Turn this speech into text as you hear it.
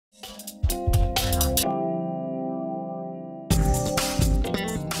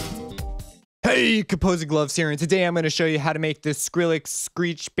Hey, Composing Gloves here, and today I'm going to show you how to make this Skrillex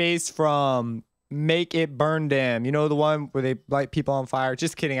Screech bass from Make It Bun Dem. You know, the one where they light people on fire?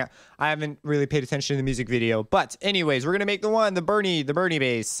 Just kidding. I haven't really paid attention to the music video. But anyways, we're going to make the Bernie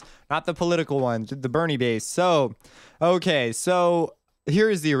bass. Not the political one, the Bernie bass. So, okay, so here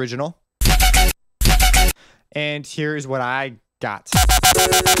is the original. And here's what I got.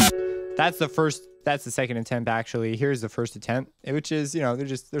 That's the second attempt, actually. Here's the first attempt, which is, you know,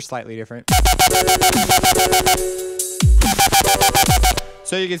 they're slightly different.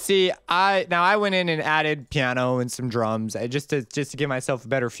 So you can see, I went in and added piano and some drums just to give myself a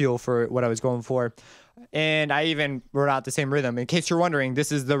better feel for what I was going for. And I even wrote out the same rhythm. In case you're wondering,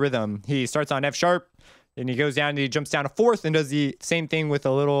 this is the rhythm. He starts on F sharp, and he goes down and he jumps down to fourth and does the same thing with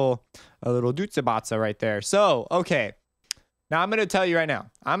a little dutsa right there. So, okay. Now I'm going to tell you right now,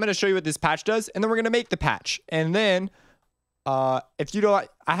 I'm going to show you what this patch does, and then we're going to make the patch. And then, if you don't,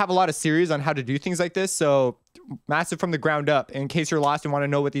 I have a lot of series on how to do things like this. So Massive from the ground up, in case you're lost and want to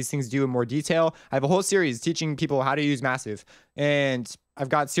know what these things do in more detail, I have a whole series teaching people how to use Massive. And I've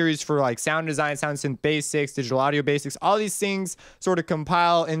got series for like sound design, sound synth basics, digital audio basics. All these things sort of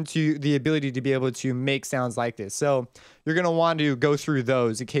compile into the ability to be able to make sounds like this. So you're going to want to go through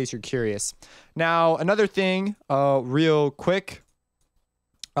those in case you're curious. Now, another thing, real quick,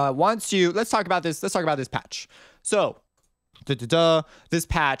 let's talk about this patch. So, this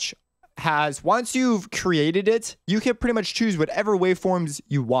patch has, once you've created it, you can pretty much choose whatever waveforms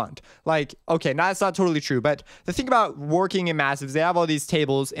you want. Like, okay, now that's not totally true, but the thing about working in Massives, they have all these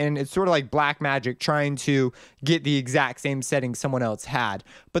tables, and it's sort of like black magic trying to get the exact same setting someone else had.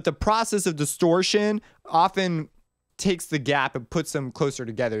 But the process of distortion often takes the gap and puts them closer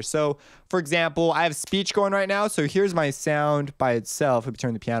together. So, for example, I have speech going right now, so here's my sound by itself. Let me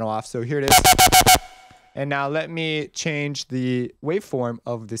turn the piano off. So here it is. And now let me change the waveform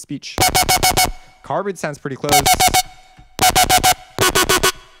of the speech. Carbon sounds pretty close.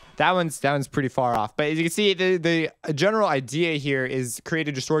 That one's pretty far off. But as you can see, the general idea here is create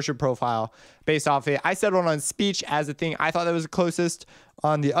a distortion profile based off it. I settled on speech as the thing I thought that was the closest.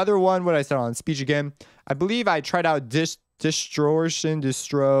 On the other one, what did I settle on? Speech again. I believe I tried out what is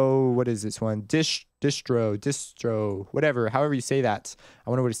this one? Distro, whatever, however you say that. I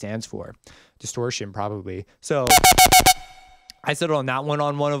wonder what it stands for. Distortion, probably. So I settled on that one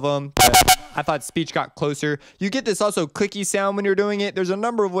on one of them. I thought speech got closer. You get this also clicky sound when you're doing it. There's a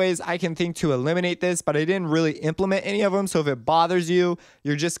number of ways I can think to eliminate this, but I didn't really implement any of them. So if it bothers you,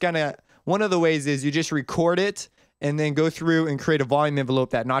 you're just gonna, one of the ways is you just record it and then go through and create a volume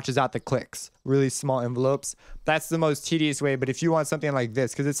envelope that notches out the clicks. Really small envelopes. That's the most tedious way, but if you want something like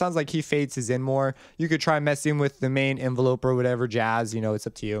this, because it sounds like he fades his in more, you could try messing with the main envelope or whatever jazz, you know, it's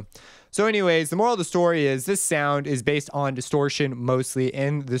up to you. So anyways, the moral of the story is this sound is based on distortion mostly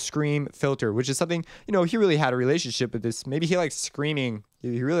in the scream filter, which is something, you know, he really had a relationship with this. Maybe he likes screaming.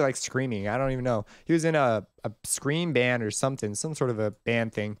 He really likes screaming. I don't even know. He was in a scream band or something, some sort of a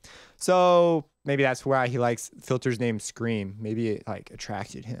band thing. So maybe that's why he likes filters named Scream. Maybe it like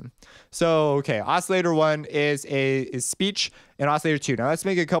attracted him. So, okay, oscillator 1 is speech, and oscillator 2. Now let's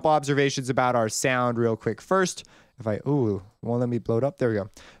make a couple observations about our sound real quick. First, if I, won't let me blow it up. There we go.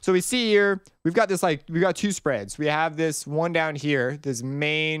 So we see here, we've got this, like, we've got two spreads. We have this one down here, this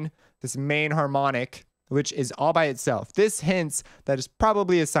main harmonic, which is all by itself. This hints that it's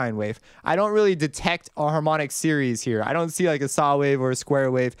probably a sine wave. I don't really detect a harmonic series here. I don't see like a saw wave or a square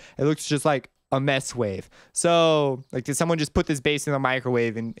wave. It looks just like a mess wave. So, like, did someone just put this bass in the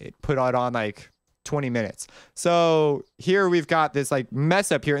microwave and put it on like 20 minutes? So here we've got this like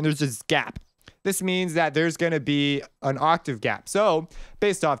mess up here, and there's this gap. This means that there's going to be an octave gap. So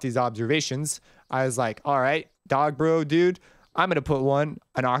based off these observations, I was like, all right, dog bro, dude, I'm going to put one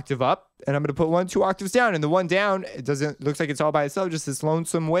an octave up, and I'm going to put one 2 octaves down. And the one down, looks like it's all by itself, just this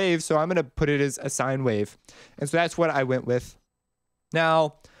lonesome wave. So I'm going to put it as a sine wave. And so that's what I went with.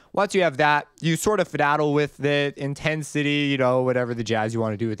 Now, once you have that, you sort of fiddle with the intensity, you know, whatever the jazz you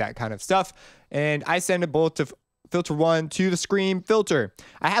want to do with that kind of stuff. And I send it both to filter 1 to the scream filter.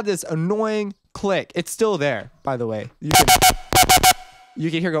 I have this annoying click. It's still there, by the way. You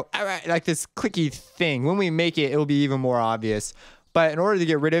can hear go, all right, like this clicky thing. When we make it, it'll be even more obvious. But in order to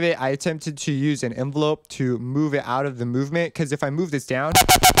get rid of it, I attempted to use an envelope to move it out of the movement. Because if I move this down,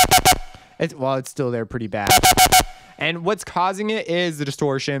 it's still there pretty bad. And what's causing it is the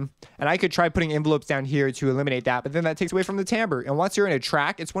distortion. And I could try putting envelopes down here to eliminate that, but then that takes away from the timbre. And once you're in a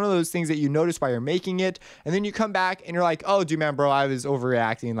track, it's one of those things that you notice while you're making it. And then you come back and you're like, oh, dude, man, bro, I was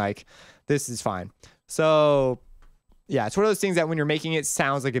overreacting. Like, this is fine. So, yeah, it's one of those things that when you're making it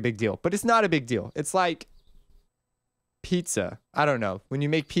sounds like a big deal, but it's not a big deal. It's like pizza. I don't know. When you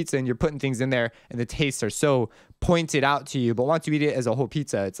make pizza and you're putting things in there and the tastes are so pointed out to you, but once you eat it as a whole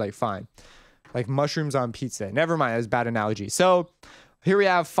pizza, it's like fine. Like mushrooms on pizza. Never mind, that was a bad analogy. So here we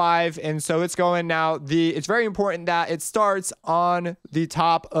have 5, and so it's going now. It's very important that it starts on the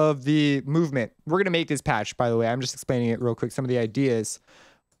top of the movement. We're gonna make this patch, by the way. I'm just explaining it real quick, some of the ideas.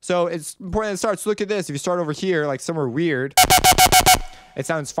 So it's important that it starts. Look at this. If you start over here, like somewhere weird, it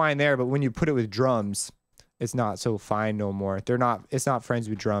sounds fine there, but when you put it with drums, it's not so fine no more. It's not friends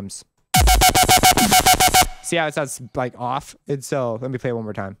with drums. See how it sounds like off? And so let me play it one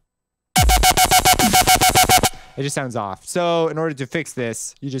more time. It just sounds off. So in order to fix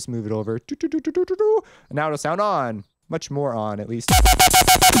this, you just move it over. And now it'll sound on. Much more on, at least.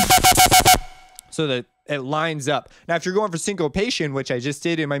 So that it lines up. Now, if you're going for syncopation, which I just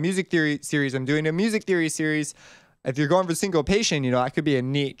did in my music theory series, I'm doing a music theory series. If you're going for syncopation, you know, that could be a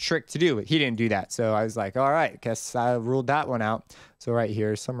neat trick to do. But he didn't do that. So I was like, all right, guess I ruled that one out. So right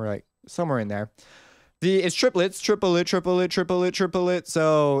here, somewhere in there. It's triplets, triplet.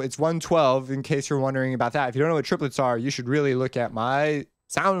 So it's 112 in case you're wondering about that. If you don't know what triplets are, you should really look at my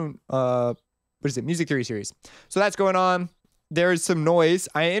sound, music theory series. So that's going on. There's some noise.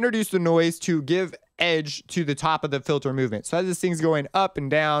 I introduced the noise to give edge to the top of the filter movement. So as this thing's going up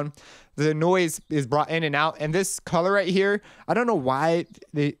and down, the noise is brought in and out. And this color right here, I don't know why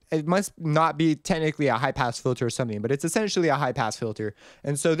it must not be technically a high pass filter or something, but it's essentially a high pass filter.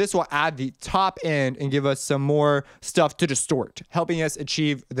 And so this will add the top end and give us some more stuff to distort, helping us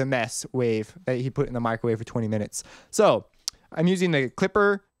achieve the mess wave that he put in the microwave for 20 minutes. So I'm using the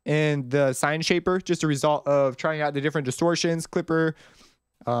clipper and the sine shaper, just a result of trying out the different distortions. Clipper,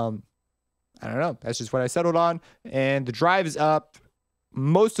 I don't know. That's just what I settled on. And the drive is up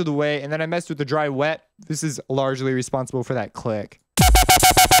most of the way. And then I messed with the dry wet. This is largely responsible for that click.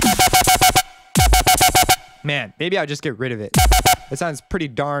 Man, maybe I'll just get rid of it. It sounds pretty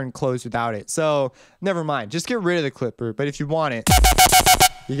darn close without it. So never mind. Just get rid of the clipper. But if you want it,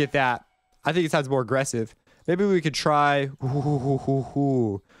 you get that. I think it sounds more aggressive. Maybe we could try.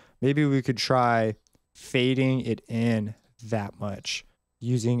 Maybe we could try fading it in that much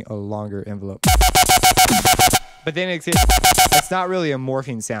using a longer envelope. But then it's not really a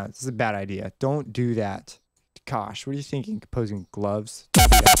morphing sound. This is a bad idea. Don't do that. Gosh, what are you thinking? Composing gloves?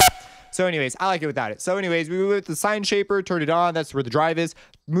 Don't do that. So anyways, I like it without it. So anyways, we move it to the sine shaper, turn it on. That's where the drive is.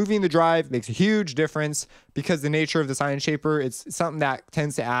 Moving the drive makes a huge difference because the nature of the sine shaper, it's something that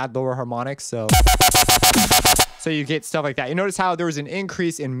tends to add lower harmonics. So you get stuff like that. You notice how there was an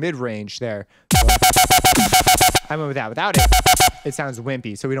increase in mid-range there. So I went with that. Without it, it sounds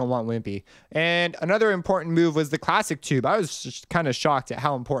wimpy, so we don't want wimpy. And another important move was the classic tube. I was just kind of shocked at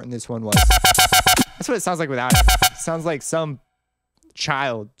how important this one was. That's what it sounds like without it. It sounds like some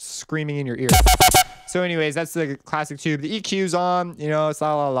child screaming in your ear. So anyways, that's the classic tube. The EQ's on, you know, it's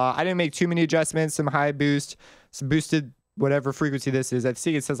la la la. I didn't make too many adjustments. Some high boost, some boosted whatever frequency this is. I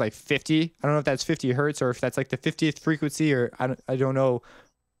think it says like 50. I don't know if that's 50 hertz or if that's like the 50th frequency, or I don't know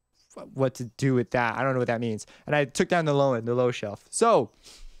what to do with that. I don't know what that means. And I took down the low end, the low shelf. So,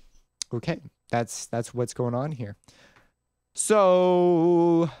 okay, that's what's going on here.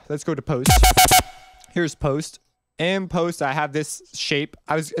 So let's go to post. Here's post. In post, I have this shape.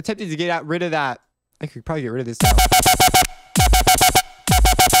 I was attempting to get rid of that. I could probably get rid of this now.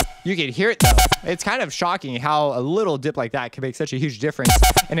 You can hear it though. It's kind of shocking how a little dip like that can make such a huge difference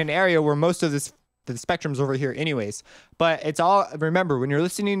in an area where most of the spectrum's over here anyways. But it's all, remember, when you're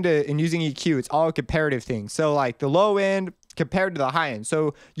listening to and using EQ, it's all a comparative thing. So like the low end compared to the high end.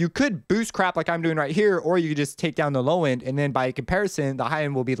 So you could boost crap like I'm doing right here, or you could just take down the low end, and then by comparison, the high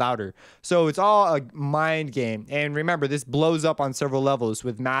end will be louder. So it's all a mind game. And remember, this blows up on several levels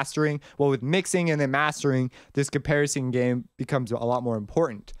with mastering. Well, with mixing and then mastering, this comparison game becomes a lot more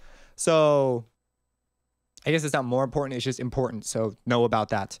important. So I guess it's not more important, it's just important. So know about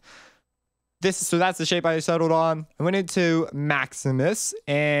that. So that's the shape I settled on. I went into Maximus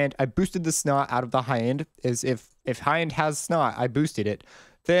and I boosted the snot out of the high end. As if high end has snot, I boosted it.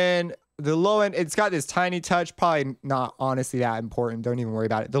 Then the low end, it's got this tiny touch, probably not honestly that important. Don't even worry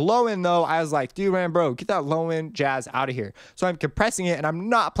about it. The low end though, I was like, dude, man, bro, get that low end jazz out of here. So I'm compressing it and I'm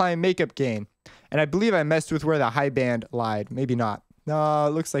not applying makeup gain. And I believe I messed with where the high band lied. Maybe not. No, it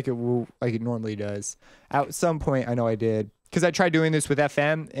looks like it will, like it normally does. At some point, I know I did. Because I tried doing this with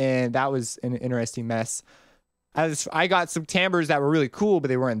FM, and that was an interesting mess. I got some timbres that were really cool, but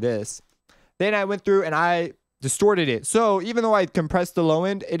they weren't this. Then I went through and I distorted it. So even though I compressed the low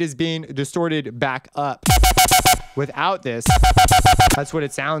end, it is being distorted back up. Without this, that's what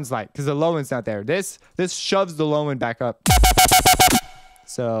it sounds like, because the low end's not there. This shoves the low end back up.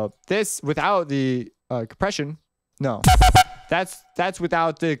 So this, without the compression, No, that's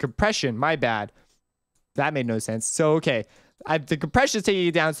without the compression. My bad. That made no sense. So, okay, the compression is taking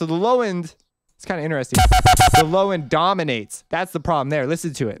it down. So the low end, it's kind of interesting. The low end dominates. That's the problem there.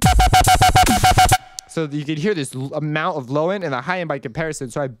 Listen to it. So you can hear this amount of low end and the high end by comparison.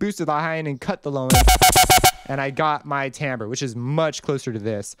 So I boosted the high end and cut the low end. And I got my timbre, which is much closer to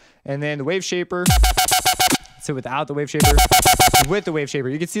this. And then the wave shaper. So without the wave shaper, with the wave shaper,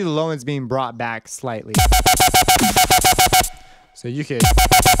 you can see the low ends being brought back slightly. So you could,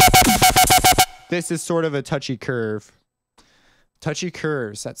 this is sort of a touchy curve. Touchy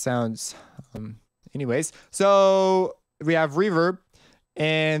curves, that sounds, anyways. So we have reverb,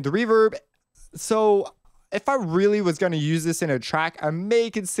 and the reverb, so if I really was going to use this in a track, I may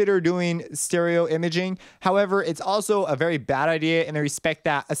consider doing stereo imaging. However, it's also a very bad idea in the respect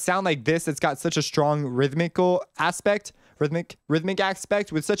that a sound like this that's got such a strong rhythmic aspect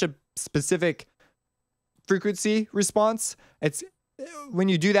with such a specific frequency response, it's when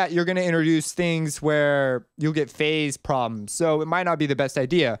you do that, you're going to introduce things where you'll get phase problems. So it might not be the best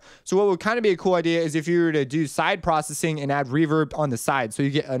idea. So what would kind of be a cool idea is if you were to do side processing and add reverb on the side. So you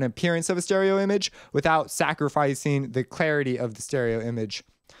get an appearance of a stereo image without sacrificing the clarity of the stereo image.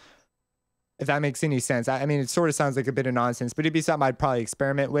 If that makes any sense. I mean, it sort of sounds like a bit of nonsense, but it'd be something I'd probably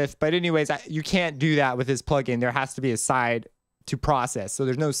experiment with. But anyways, you can't do that with this plugin. There has to be a side to process. So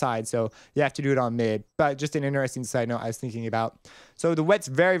there's no side. So you have to do it on mid. But just an interesting side note I was thinking about. So the wet's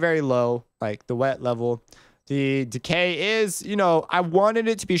very, very low, like the wet level. The decay is, you know, I wanted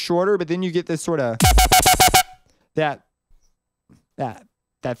it to be shorter, but then you get this sort of that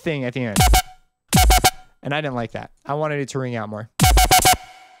thing at the end. And I didn't like that. I wanted it to ring out more.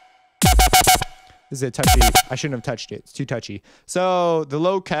 This is a touchy. I shouldn't have touched it. It's too touchy. So the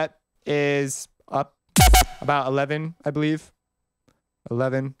low cut is up about 11, I believe.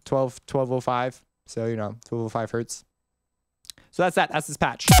 11, 12, 1205. So, you know, 1205 hertz. So that's that. That's this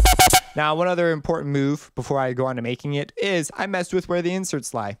patch. Now, one other important move before I go on to making it is I messed with where the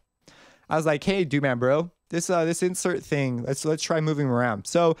inserts lie. I was like, hey, dude, man, bro, this insert thing, let's try moving around.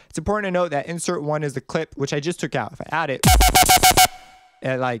 So it's important to note that insert 1 is the clip, which I just took out. If I add it,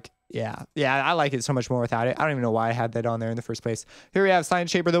 yeah, I like it so much more without it. I don't even know why I had that on there in the first place. Here we have sign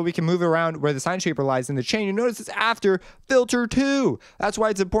shaper, though. We can move around where the sign shaper lies in the chain. You notice it's after filter 2. That's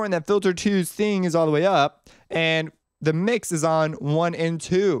why it's important that filter 2's thing is all the way up and the mix is on 1 and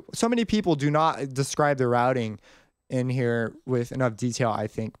 2. So many people do not describe the routing in here with enough detail, I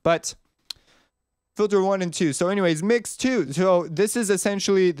think. But filter 1 and 2. So anyways, mix 2. So this is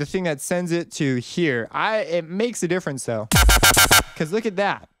essentially the thing that sends it to here. It makes a difference, though. Because look at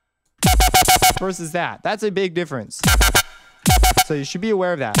that. Versus that. That's a big difference. So you should be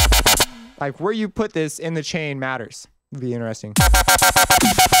aware of that. Like where you put this in the chain matters. It'd be interesting.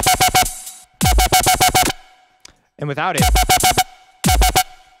 And without it,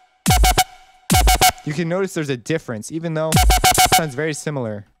 you can notice there's a difference, even though it sounds very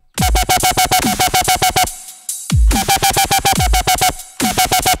similar.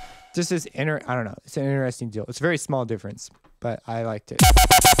 Just this I don't know. It's an interesting deal. It's a very small difference, but I liked it.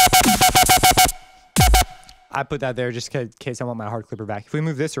 I put that there just in case I want my hard clipper back. If we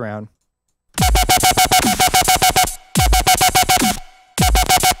move this around.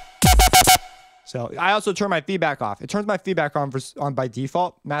 So I also turn my feedback off. It turns my feedback on by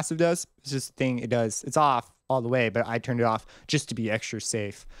default. Massive does. It's just a thing it does. It's off all the way, but I turned it off just to be extra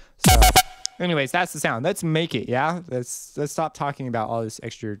safe. So anyways, that's the sound. Let's make it, yeah? Let's stop talking about all this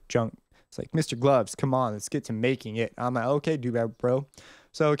extra junk. It's like, Mr. Gloves, come on, let's get to making it. I'm like, okay, do that, bro.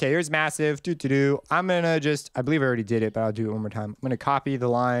 So, okay, here's massive. I'm going to just, I believe I already did it, but I'll do it one more time. I'm going to copy the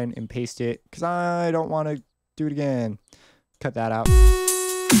line and paste it because I don't want to do it again. Cut that out.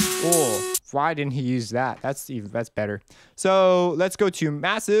 Oh, why didn't he use that? That's better. So let's go to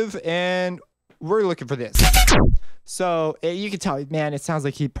massive and we're looking for this. So you can tell, man, it sounds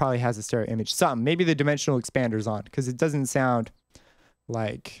like he probably has a stereo image. Something, maybe the dimensional expander's on because it doesn't sound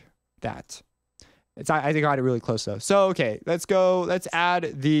like that. I got it really close though. So, okay, let's go. Let's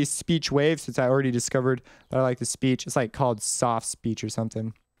add the speech wave since I already discovered that I like the speech. It's like called soft speech or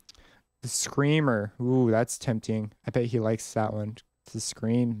something. The screamer. Ooh, that's tempting. I bet he likes that one. It's a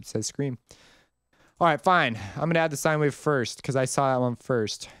scream. It says scream. All right, fine. I'm going to add the sine wave first because I saw that one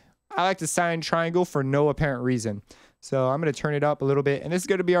first. I like the sine triangle for no apparent reason. So I'm going to turn it up a little bit. And this is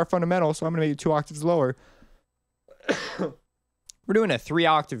going to be our fundamental. So I'm going to make it 2 octaves lower. We're doing a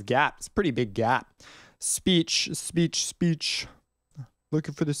 3-octave gap. It's a pretty big gap. Speech.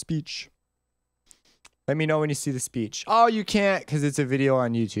 Looking for the speech. Let me know when you see the speech. Oh, you can't because it's a video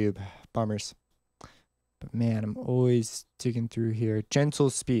on YouTube. Bummers. But man, I'm always digging through here.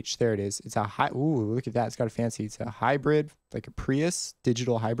 Gentle speech. There it is. It's a ooh, look at that. It's got a fancy. It's a hybrid, like a Prius,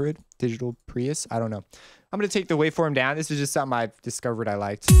 digital hybrid, digital Prius. I don't know. I'm going to take the waveform down. This is just something I've discovered I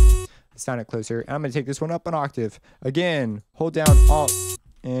liked. Sound it closer. And I'm going to take this one up an octave. Again, hold down Alt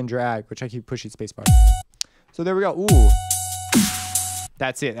and drag, which I keep pushing spacebar. So there we go. Ooh.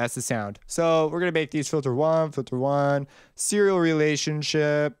 That's it. That's the sound. So we're going to make these filter one, serial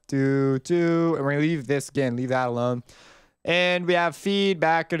relationship, and we're going to leave this again, leave that alone. And we have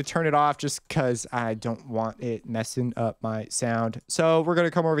feedback. Going to turn it off just because I don't want it messing up my sound. So we're going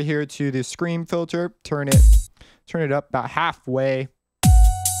to come over here to the scream filter, turn it up about halfway.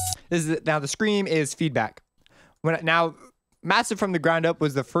 Now the scream is feedback. Now Massive from the Ground Up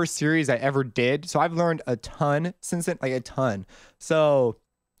was the first series I ever did. So I've learned a ton since then, like a ton. So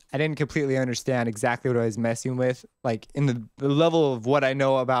I didn't completely understand exactly what I was messing with. Like in the level of what I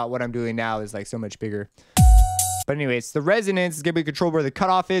know about what I'm doing now is like so much bigger. But anyways, the resonance is going to be controlled where the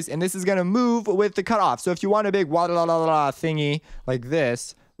cutoff is. And this is going to move with the cutoff. So if you want a big wah la la la thingy like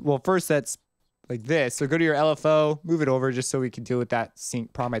this, well, first that's like this. So go to your LFO, move it over just so we can deal with that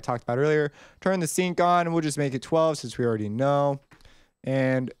sync problem I talked about earlier. Turn the sync on and we'll just make it 12 since we already know.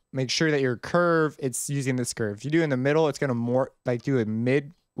 And make sure that your curve, it's using this curve. If you do in the middle, it's going to more like do a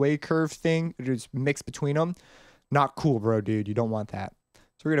midway curve thing. Just mix between them. Not cool, bro, dude. You don't want that.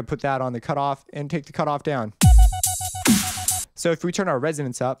 So we're going to put that on the cutoff and take the cutoff down. So if we turn our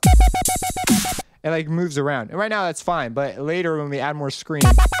resonance up, it like moves around. And right now that's fine. But later when we add more scream,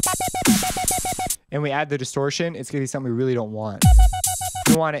 and we add the distortion, it's gonna be something we really don't want.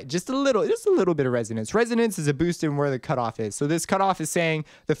 You want it just a little bit of resonance. Resonance is a boost in where the cutoff is. So this cutoff is saying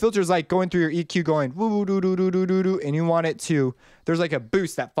the filter's like going through your EQ going woo doo doo doo doo doo doo, and you want it to, there's like a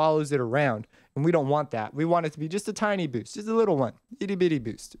boost that follows it around. And we don't want that. We want it to be just a tiny boost, just a little one, itty bitty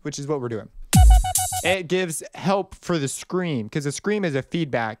boost, which is what we're doing. It gives help for the scream because the scream is a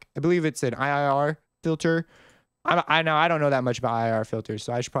feedback. I believe it's an IIR filter. I don't know that much about IIR filters,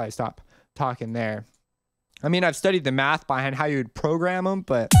 so I should probably stop talking there. I mean, I've studied the math behind how you would program them,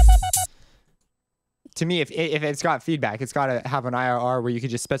 but to me, if it's got feedback, it's got to have an IRR where you could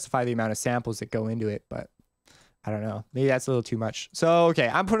just specify the amount of samples that go into it, but I don't know. Maybe that's a little too much. So, okay,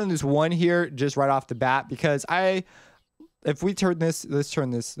 I'm putting this one here just right off the bat because if we turn this,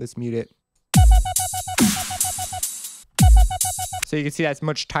 let's mute it. So you can see that's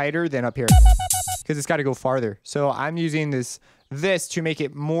much tighter than up here because it's got to go farther. So I'm using this to make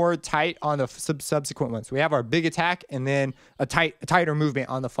it more tight on the subsequent ones. We have our big attack and then a tighter movement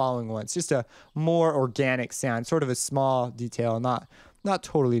on the following ones. Just a more organic sound, sort of a small detail, not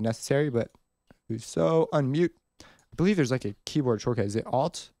totally necessary, but so unmute. I believe there's like a keyboard shortcut. Is it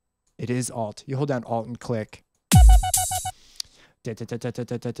Alt? It is Alt. You hold down Alt and click. Okay,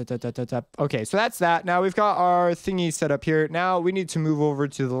 so that's that. Now we've got our thingy set up here. Now we need to move over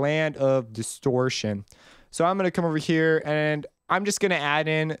to the land of distortion. So I'm going to come over here and I'm just going to add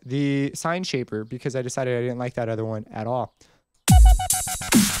in the sine shaper because I decided I didn't like that other one at all.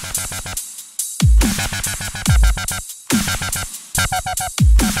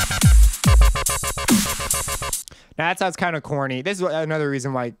 Now that sounds kind of corny. This is another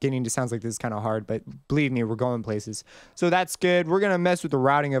reason why getting into sounds like this is kind of hard, but believe me, we're going places. So that's good. We're going to mess with the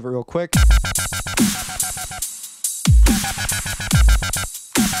routing of it real quick.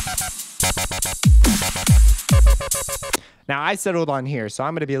 Now I settled on here, so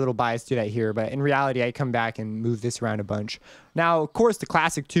I'm going to be a little biased to that here, but in reality, I come back and move this around a bunch. Now, of course, the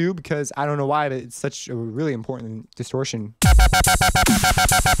classic too, because I don't know why, but it's such a really important distortion.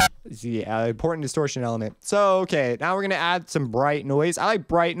 The important distortion element. So, okay, now we're going to add some bright noise. I like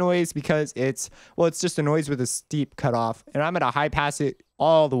bright noise because it's just a noise with a steep cutoff, and I'm going to high pass it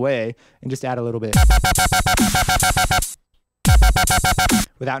all the way and just add a little bit.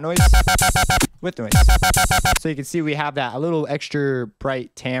 Without noise, with noise. So you can see we have that a little extra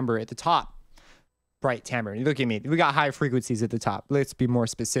bright timbre at the top. Bright timbre. Look at me. We got high frequencies at the top. Let's be more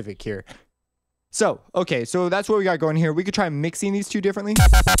specific here. So, okay, so that's what we got going here. We could try mixing these two differently.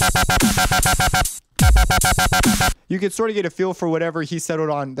 You could sort of get a feel for whatever he settled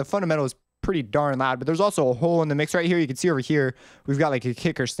on. The fundamental is pretty darn loud, but there's also a hole in the mix right here. You can see over here, we've got like a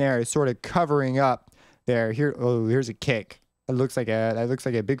kick or snare. It's sort of covering up there. Here, oh, here's a kick. That looks like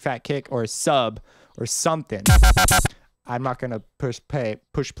a big fat kick or a sub or something. I'm not gonna push play,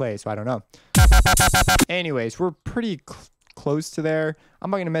 so I don't know. Anyways, we're pretty close to there.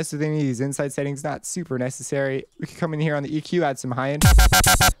 I'm not gonna mess with any of these inside settings. Not super necessary. We can come in here on the EQ, add some high end,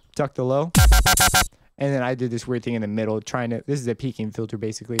 duck the low, and then I did this weird thing in the middle, trying to. This is a peaking filter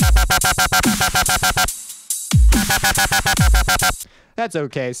basically. That's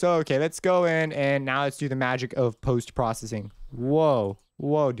okay. So, okay, let's go in and now let's do the magic of post-processing. Whoa.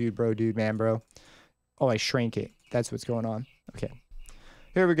 Whoa, dude, bro, dude, man, bro. Oh, I shrank it. That's what's going on. Okay.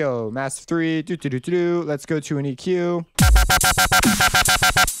 Here we go. Massive 3. Let's go to an EQ.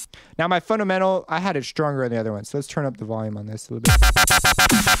 Now, my fundamental, I had it stronger on the other one. So let's turn up the volume on this a little bit.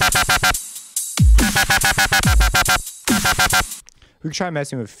 We can try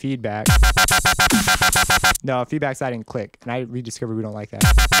messing with feedback. No, feedback's I didn't click. And I rediscovered we don't like that.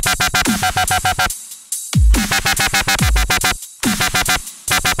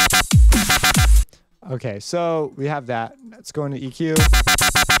 Okay, so we have that. Let's go into EQ.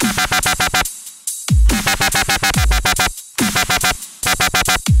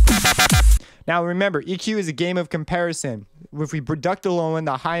 Now remember, EQ is a game of comparison. If we deduct the low end,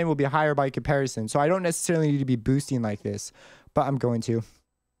 the high end will be higher by comparison. So I don't necessarily need to be boosting like this, but I'm going to,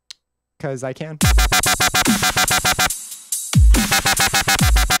 because I can.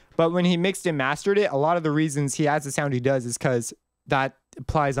 But when he mixed and mastered it, a lot of the reasons he has the sound he does is because that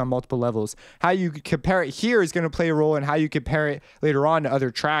applies on multiple levels. How you compare it here is going to play a role in how you compare it later on to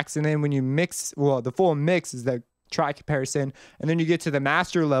other tracks. And then when you mix, well, the full mix is the track comparison. And then you get to the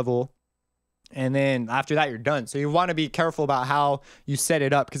master level. And then after that, you're done. So you want to be careful about how you set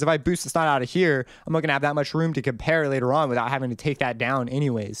it up. Because if I boost the snot out of here, I'm not going to have that much room to compare later on without having to take that down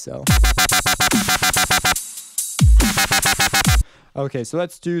anyways. So. Okay, so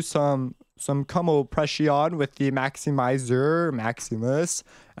let's do some compression with the maximizer, Maximus.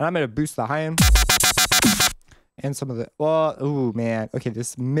 And I'm going to boost the high end. And some of the, well, ooh, man. Okay,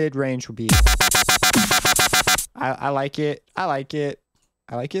 this mid-range will be, I like it. I like it.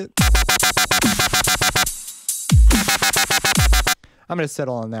 I like it. I'm going to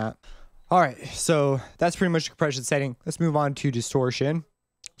settle on that. All right, so that's pretty much the compression setting. Let's move on to distortion.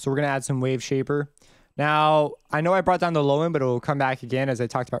 So we're going to add some wave shaper. Now, I know I brought down the low end, but it will come back again as I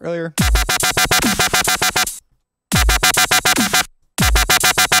talked about earlier.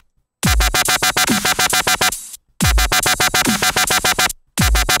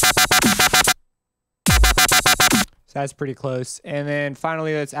 So that's pretty close. And then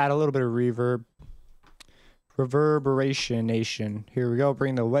finally, let's add a little bit of reverb. Reverberation. Here we go.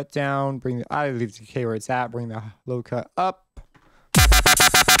 Bring the wet down. Bring the, I leave the decay where it's at. Bring the low cut up.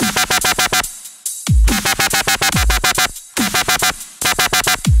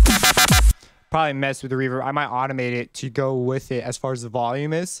 Probably mess with the reverb. I might automate it to go with it as far as the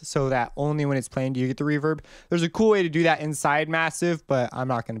volume is, so that only when it's playing do you get the reverb. There's a cool way to do that inside Massive, but I'm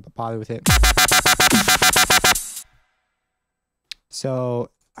not going to bother with it. So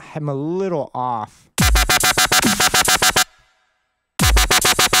I'm a little off.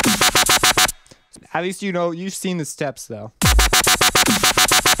 At least you know, you've seen the steps though.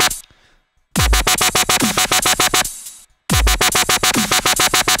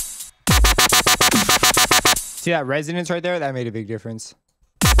 See that resonance right there? That made a big difference.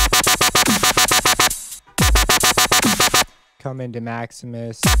 Come into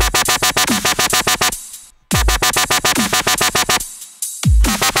Maximus.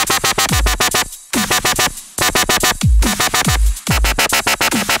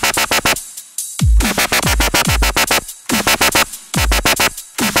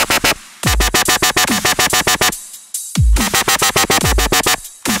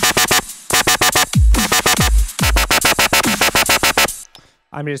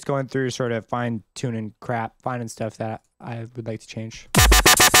 I'm just going through sort of fine-tuning crap, finding stuff that I would like to change.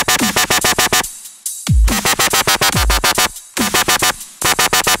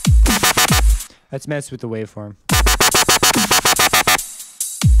 Let's mess with the waveform.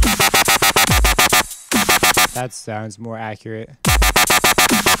 That sounds more accurate.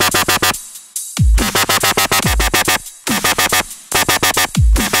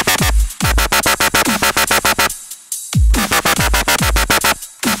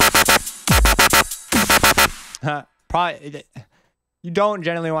 Probably, you don't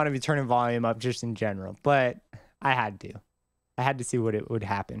generally want to be turning volume up just in general, but I had to. I had to see what it would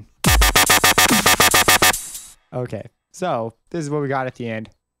happen. Okay, so this is what we got at the end.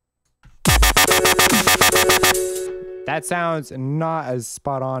 That sounds not as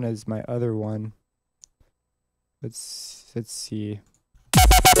spot on as my other one. Let's see.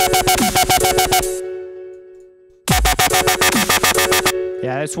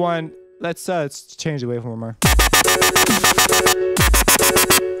 Yeah, this one. Let's change the waveform more.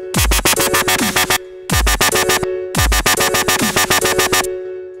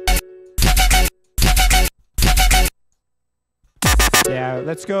 Yeah,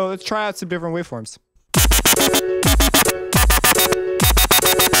 let's go. Let's try out some different waveforms.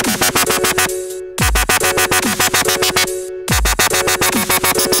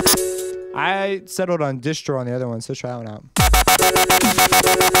 I settled on distro on the other one, so try that one out.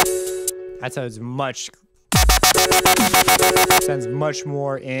 That sounds much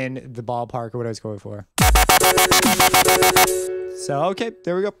more in the ballpark of what I was going for. So, okay,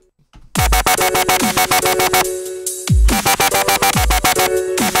 there we go.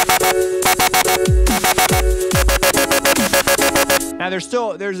 Now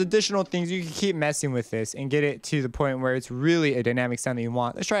there's additional things you can keep messing with this and get it to the point where it's really a dynamic sound that you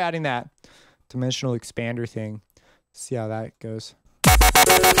want. Let's try adding that dimensional expander thing. See how that goes.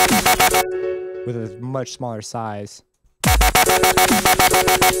 With a much smaller size.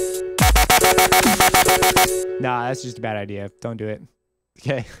 Nah, that's just a bad idea. Don't do it.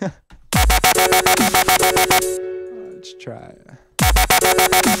 Okay. Let's try it.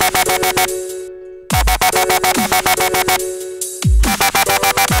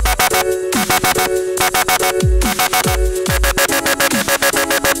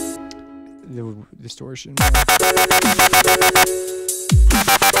 The distortion.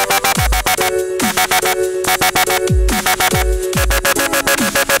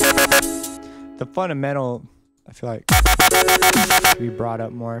 The fundamental, I feel like, should be brought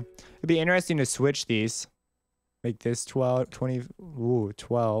up more. It'd be interesting to switch these. Make this 12, 20, ooh,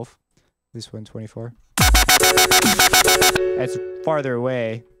 12. This one 24. That's farther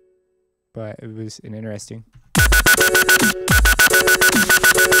away, but it was an interesting.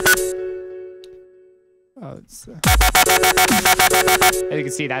 Oh, it's. As you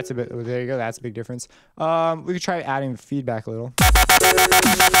can see, that's a bit. Oh, there you go. That's a big difference. We could try adding feedback a little.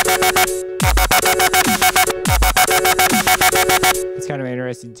 It's kind of an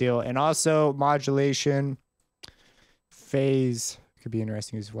interesting deal, and also modulation, phase could be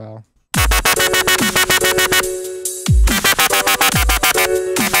interesting as well.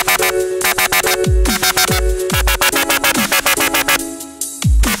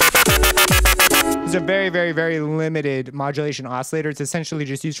 It's a very, very, very limited modulation oscillator. It's essentially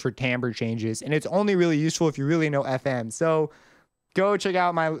just used for timbre changes, and it's only really useful if you really know FM. So go check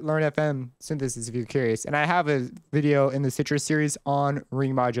out my Learn FM synthesis if you're curious. And I have a video in the Citrus series on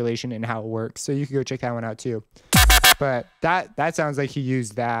ring modulation and how it works, so you can go check that one out too. But that sounds like he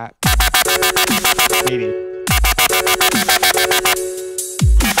used that. Maybe.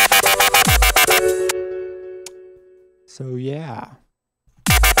 So yeah.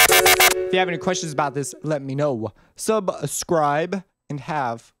 If you have any questions about this, let me know. Subscribe and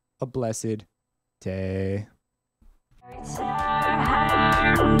have a blessed day. I've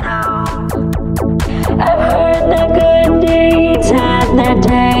heard the good deeds had the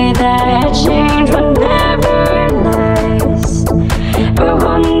day that changed.